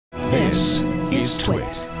This is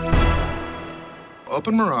TWiT.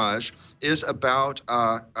 Open Mirage is about,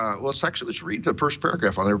 let's read the first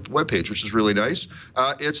paragraph on their webpage, which is really nice.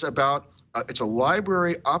 It's a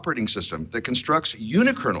library operating system that constructs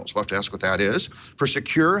unikernels, we'll have to ask what that is, for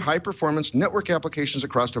secure, high-performance network applications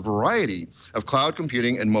across a variety of cloud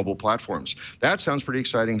computing and mobile platforms. That sounds pretty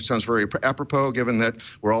exciting. Sounds very apropos, given that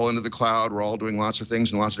we're all into the cloud, we're all doing lots of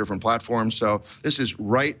things and lots of different platforms. So this is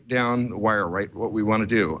right down the wire, right, what we want to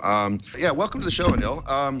do. Welcome to the show, Anil.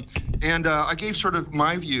 I gave sort of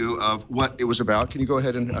my view of what it was about. Can you go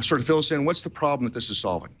ahead and sort of fill us in? What's the problem that this is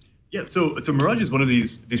solving? Yeah, so Mirage is one of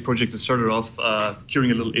these projects that started off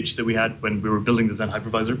curing a little itch that we had when we were building the Zen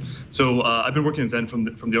hypervisor. So I've been working in Zen from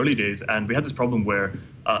the early days, and we had this problem where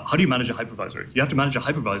how do you manage a hypervisor? You have to manage a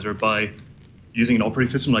hypervisor by using an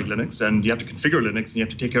operating system like Linux, and you have to configure Linux, and you have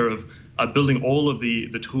to take care of building all of the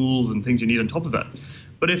tools and things you need on top of that.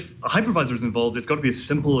 But if a hypervisor is involved, it's got to be as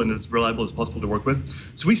simple and as reliable as possible to work with.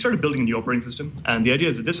 So we started building a new operating system, and the idea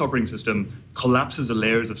is that this operating system collapses the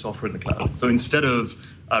layers of software in the cloud. So instead of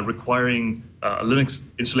requiring a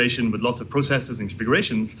Linux installation with lots of processes and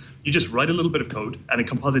configurations, you just write a little bit of code, and it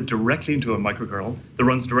compiles it directly into a microkernel that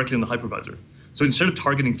runs directly on the hypervisor. So instead of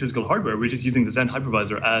targeting physical hardware, we're just using the Zen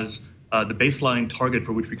hypervisor as the baseline target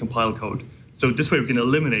for which we compile code. So this way we can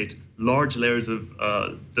eliminate large layers of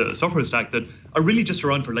the software stack that are really just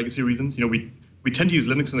around for legacy reasons. You know, we tend to use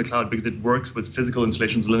Linux in the cloud because it works with physical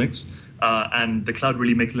installations of Linux, and the cloud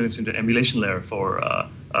really makes Linux into an emulation layer for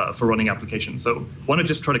running applications. So why not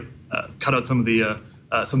just try to cut out some of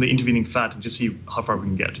the intervening fat and just see how far we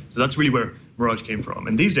can get. So that's really where Mirage came from.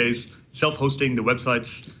 And these days, self-hosting, the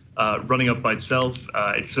website's running up by itself.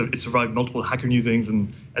 It survived multiple Hacker News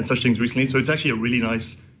and such things recently. So it's actually a really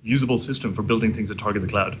nice, usable system for building things that target the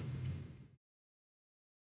cloud.